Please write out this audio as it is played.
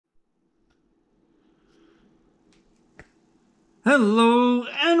Hello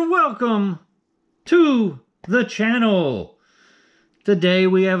and welcome to the channel. Today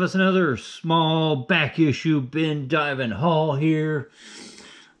we have us another small back issue bin diving haul here.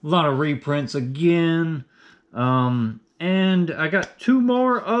 A lot of reprints again. And I got two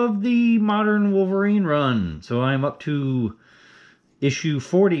more of the modern Wolverine run. So I'm up to issue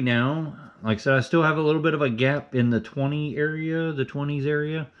 40 now. Like I said, I still have a little bit of a gap in the 20s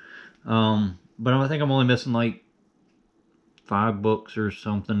area. But I think I'm only missing like 5 books or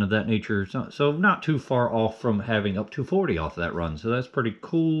something of that nature. So not too far off from having up to 40 off that run. So that's pretty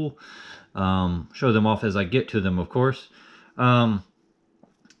cool. Show them off as I get to them, of course. But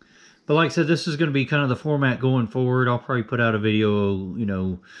like I said, this is going to be kind of the format going forward. I'll probably put out a video, you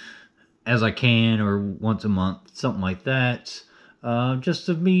know, as I can or once a month, something like that. Just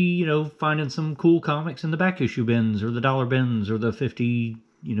of me, you know, finding some cool comics in the back issue bins or the dollar bins or the 50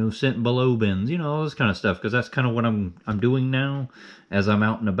 cent below bins, all this kind of stuff, because that's kind of what I'm doing now as I'm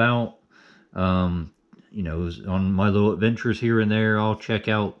out and about. On my little adventures here and there, I'll check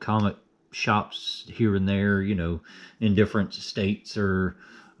out comic shops here and there, in different states or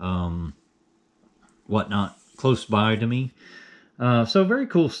whatnot close by to me. So very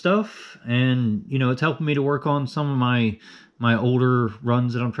cool stuff, and it's helping me to work on some of my older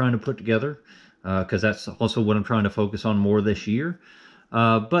runs that I'm trying to put together, because that's also what I'm trying to focus on more this year.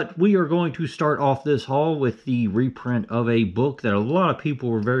 But we are going to start off this haul with the reprint of a book that a lot of people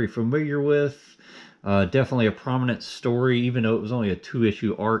were very familiar with. Definitely a prominent story, even though it was only a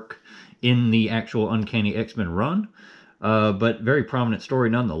 2-issue arc in the actual Uncanny X-Men run. But very prominent story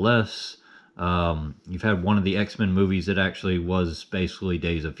nonetheless. You've had one of the X-Men movies that actually was basically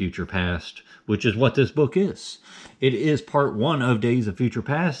Days of Future Past, which is what this book is. It is part 1 of Days of Future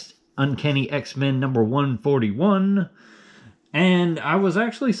Past, Uncanny X-Men number 141. And I was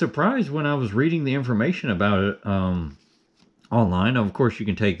actually surprised when I was reading the information about it online. Of course, you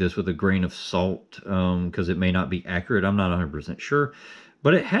can take this with a grain of salt because it may not be accurate. I'm not 100% sure.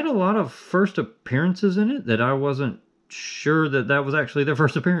 But it had a lot of first appearances in it that I wasn't sure that was actually their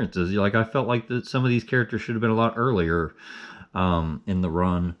first appearances. Like, I felt like that some of these characters should have been a lot earlier in the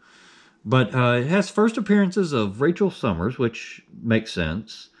run. But it has first appearances of Rachel Summers, which makes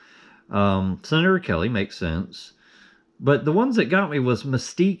sense. Senator Kelly makes sense. But the ones that got me was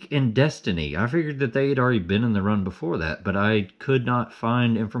Mystique and Destiny. I figured that they had already been in the run before that, but I could not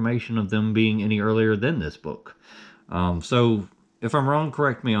find information of them being any earlier than this book. So if I'm wrong,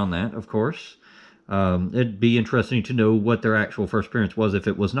 correct me on that, of course. It'd be interesting to know what their actual first appearance was if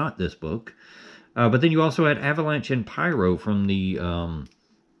it was not this book. But then you also had Avalanche and Pyro from the,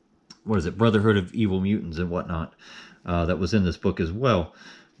 Brotherhood of Evil Mutants and whatnot, that was in this book as well.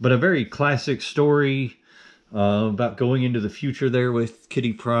 But a very classic story about going into the future there with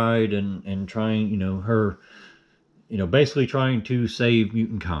Kitty Pryde and trying, her, basically trying to save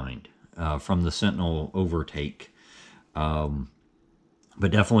mutant kind from the Sentinel overtake. But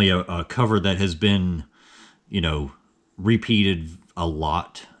definitely a cover that has been, repeated a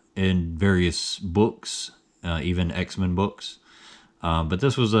lot in various books, even X-Men books. But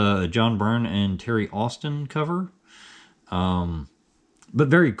this was a John Byrne and Terry Austin cover. But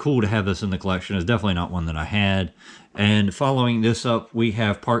very cool to have this in the collection. It's definitely not one that I had. And following this up, we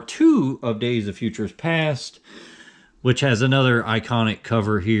have part 2 of Days of Futures Past, which has another iconic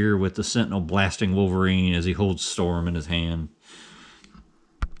cover here with the Sentinel blasting Wolverine as he holds Storm in his hand.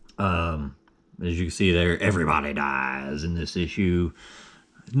 As you can see there, everybody dies in this issue.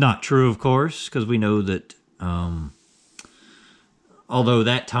 Not true, of course, because we know that although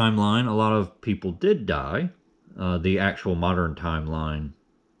that timeline, a lot of people did die. The actual modern timeline,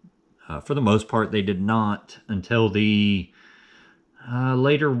 for the most part, they did not until the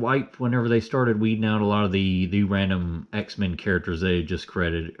later wipe, whenever they started weeding out a lot of the random X-Men characters they just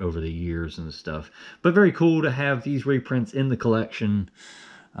credited over the years and stuff. But very cool to have these reprints in the collection.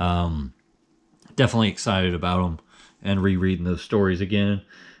 Definitely excited about them and rereading those stories again.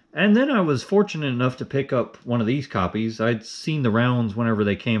 And then I was fortunate enough to pick up one of these copies. I'd seen the rounds whenever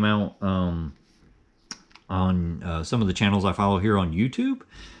they came out on some of the channels I follow here on YouTube.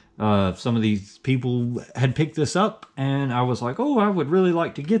 Some of these people had picked this up, and I was like, oh, I would really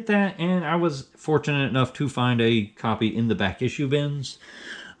like to get that. And I was fortunate enough to find a copy in the back issue bins.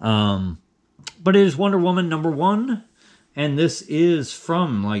 But it is Wonder Woman number 1, and this is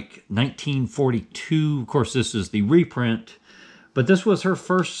from like 1942. Of course, this is the reprint, but this was her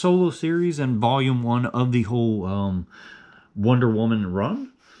first solo series and volume 1 of the whole Wonder Woman run.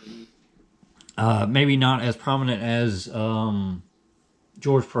 Maybe not as prominent as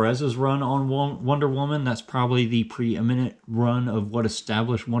George Perez's run on Wonder Woman. That's probably the preeminent run of what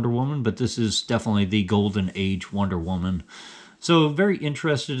established Wonder Woman, but this is definitely the golden age Wonder Woman So very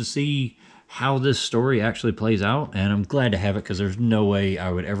interested to see how this story actually plays out, and I'm glad to have it because there's no way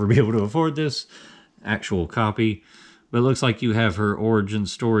I would ever be able to afford this actual copy. But it looks like you have her origin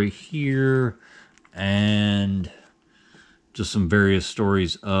story here, and just some various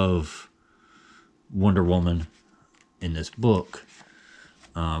stories of Wonder Woman in this book.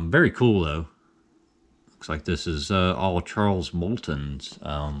 Very cool, though. Looks like this is all Charles Moulton's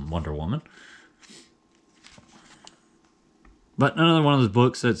Wonder Woman. But another one of those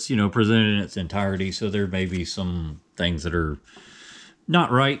books that's, you know, presented in its entirety, so there may be some things that are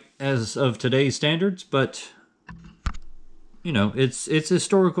not right as of today's standards, but, you know, it's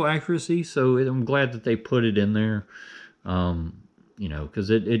historical accuracy, so I'm glad that they put it in there, you know,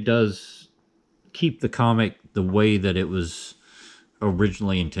 because it does keep the comic the way that it was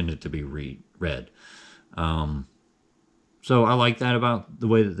originally intended to be read. So I like that about the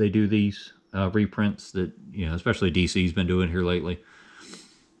way that they do these reprints that, you know, especially DC's been doing here lately.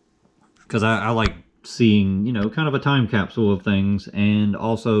 Because I like seeing, you know, kind of a time capsule of things, and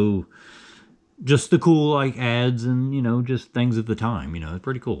also just the cool, like, ads and, you know, just things of the time. You know, it's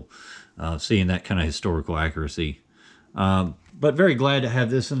pretty cool seeing that kind of historical accuracy. But very glad to have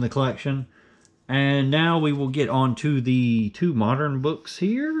this in the collection. And now we will get on to the 2 modern books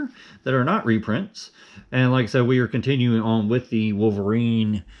here that are not reprints. And like I said, we are continuing on with the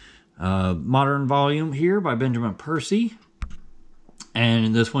Wolverine modern volume here by Benjamin Percy. And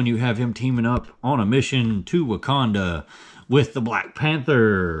in this one you have him teaming up on a mission to Wakanda with the Black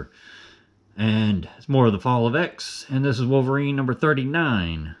Panther. And it's more of the Fall of X. And this is Wolverine number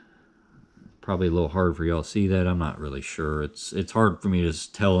 39. Probably a little hard for y'all to see that. I'm not really sure. It's hard for me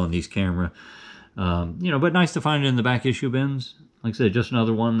to tell on these camera. You know, but nice to find it in the back issue bins. Like I said, just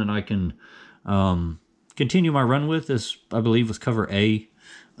another one that I can continue my run with. This, I believe, was cover A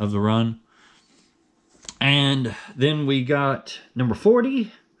of the run. And then we got number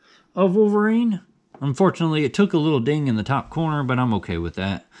 40 of Wolverine. Unfortunately, it took a little ding in the top corner, but I'm okay with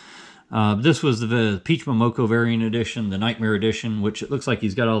that. This was the Peach Momoko variant edition, the Nightmare edition, which it looks like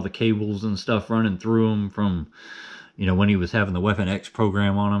he's got all the cables and stuff running through him from, you know, when he was having the Weapon X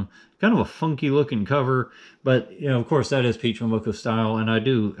program on him. Kind of a funky looking cover, but, you know, of course that is Peach Momoko style, and I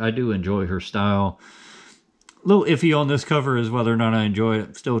do enjoy her style. A little iffy on this cover is whether or not I enjoy it.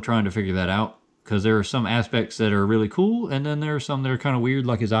 I'm still trying to figure that out, because there are some aspects that are really cool, and then there are some that are kind of weird,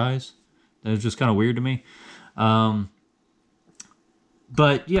 like his eyes. That's just kind of weird to me. But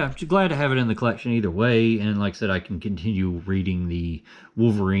yeah, I'm glad to have it in the collection either way, and like I said, I can continue reading the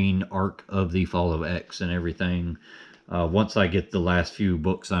Wolverine arc of the Fall of X and everything once I get the last few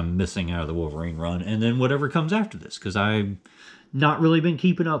books I'm missing out of the Wolverine run, and then whatever comes after this, because I've not really been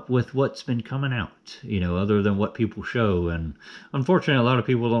keeping up with what's been coming out, you know, other than what people show, and unfortunately a lot of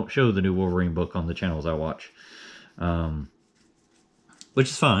people don't show the new Wolverine book on the channels I watch, which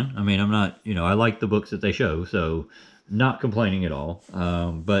is fine. I mean, I'm not, you know, I like the books that they show, so not complaining at all.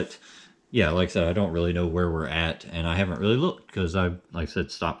 But yeah, like I said, I don't really know where we're at, and I haven't really looked because I, like I said,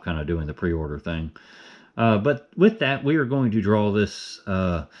 stopped kind of doing the pre-order thing. But with that, we are going to draw this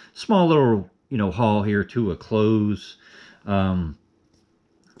small little, you know, haul here to a close. For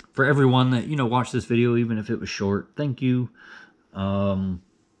everyone that, you know, watched this video, even if it was short, thank you for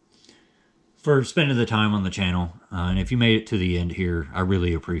spending the time on the channel. And if you made it to the end here, I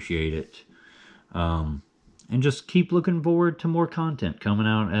really appreciate it. And just keep looking forward to more content coming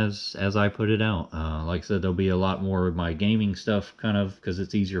out as I put it out. Like I said, there'll be a lot more of my gaming stuff, kind of, because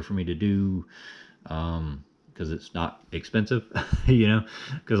it's easier for me to do, because it's not expensive, you know,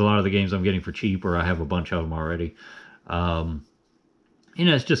 because a lot of the games I'm getting for cheap, or I have a bunch of them already. You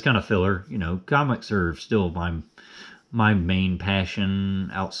know, it's just kind of filler. You know, comics are still my main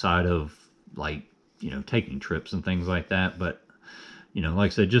passion outside of, like, you know, taking trips and things like that. But, you know,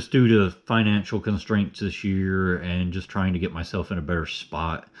 like I said, just due to financial constraints this year and just trying to get myself in a better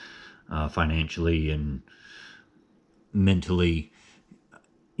spot financially and mentally,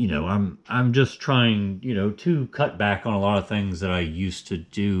 you know, I'm just trying, you know, to cut back on a lot of things that I used to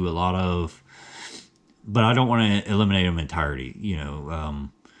do a lot of, but I don't want to eliminate them entirely, you know,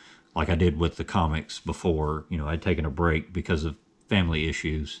 like I did with the comics before. You know, I'd taken a break because of family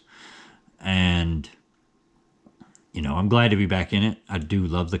issues, and, you know, I'm glad to be back in it. I do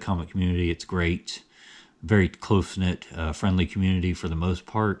love the comic community. It's great. Very close-knit, friendly community for the most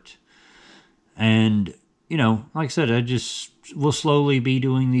part. And, you know, like I said, I just will slowly be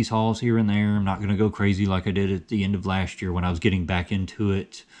doing these hauls here and there. I'm not going to go crazy like I did at the end of last year when I was getting back into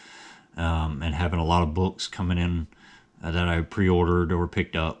it, and having a lot of books coming in that I pre-ordered or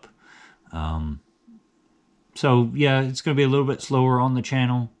picked up. So, yeah, it's going to be a little bit slower on the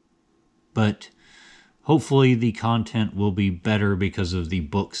channel, but hopefully the content will be better because of the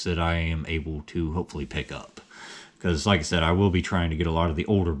books that I am able to hopefully pick up. Because like I said, I will be trying to get a lot of the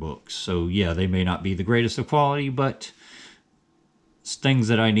older books. So yeah, they may not be the greatest of quality, but it's things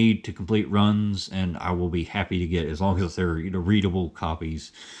that I need to complete runs, and I will be happy to get, as long as they're, you know, readable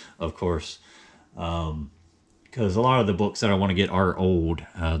copies, of course. Because a lot of the books that I want to get are old.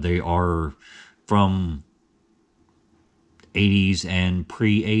 They are from 80s and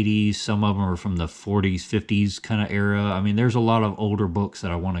pre-80s. Some of them are from the 40s, 50s kind of era. I mean, there's a lot of older books that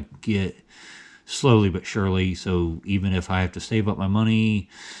I want to get slowly but surely. So even if I have to save up my money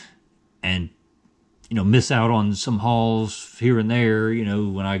and, you know, miss out on some hauls here and there, you know,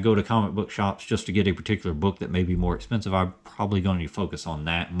 when I go to comic book shops just to get a particular book that may be more expensive, I'm probably going to focus on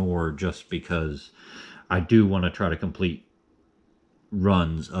that more, just because I do want to try to complete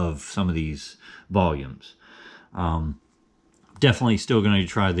runs of some of these volumes. Definitely still going to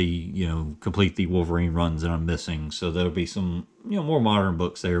try the, you know, complete the Wolverine runs that I'm missing. So there'll be some, you know, more modern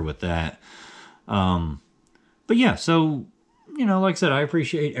books there with that. But yeah, so, you know, like I said, I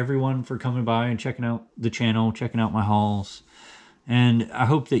appreciate everyone for coming by and checking out the channel, checking out my hauls. And I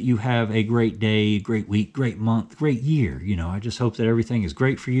hope that you have a great day, great week, great month, great year. You know, I just hope that everything is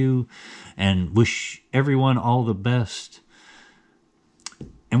great for you, and wish everyone all the best.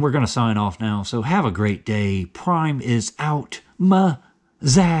 And we're going to sign off now. So have a great day. Prime is out.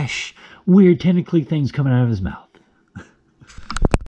 Zash. Weird technically things coming out of his mouth.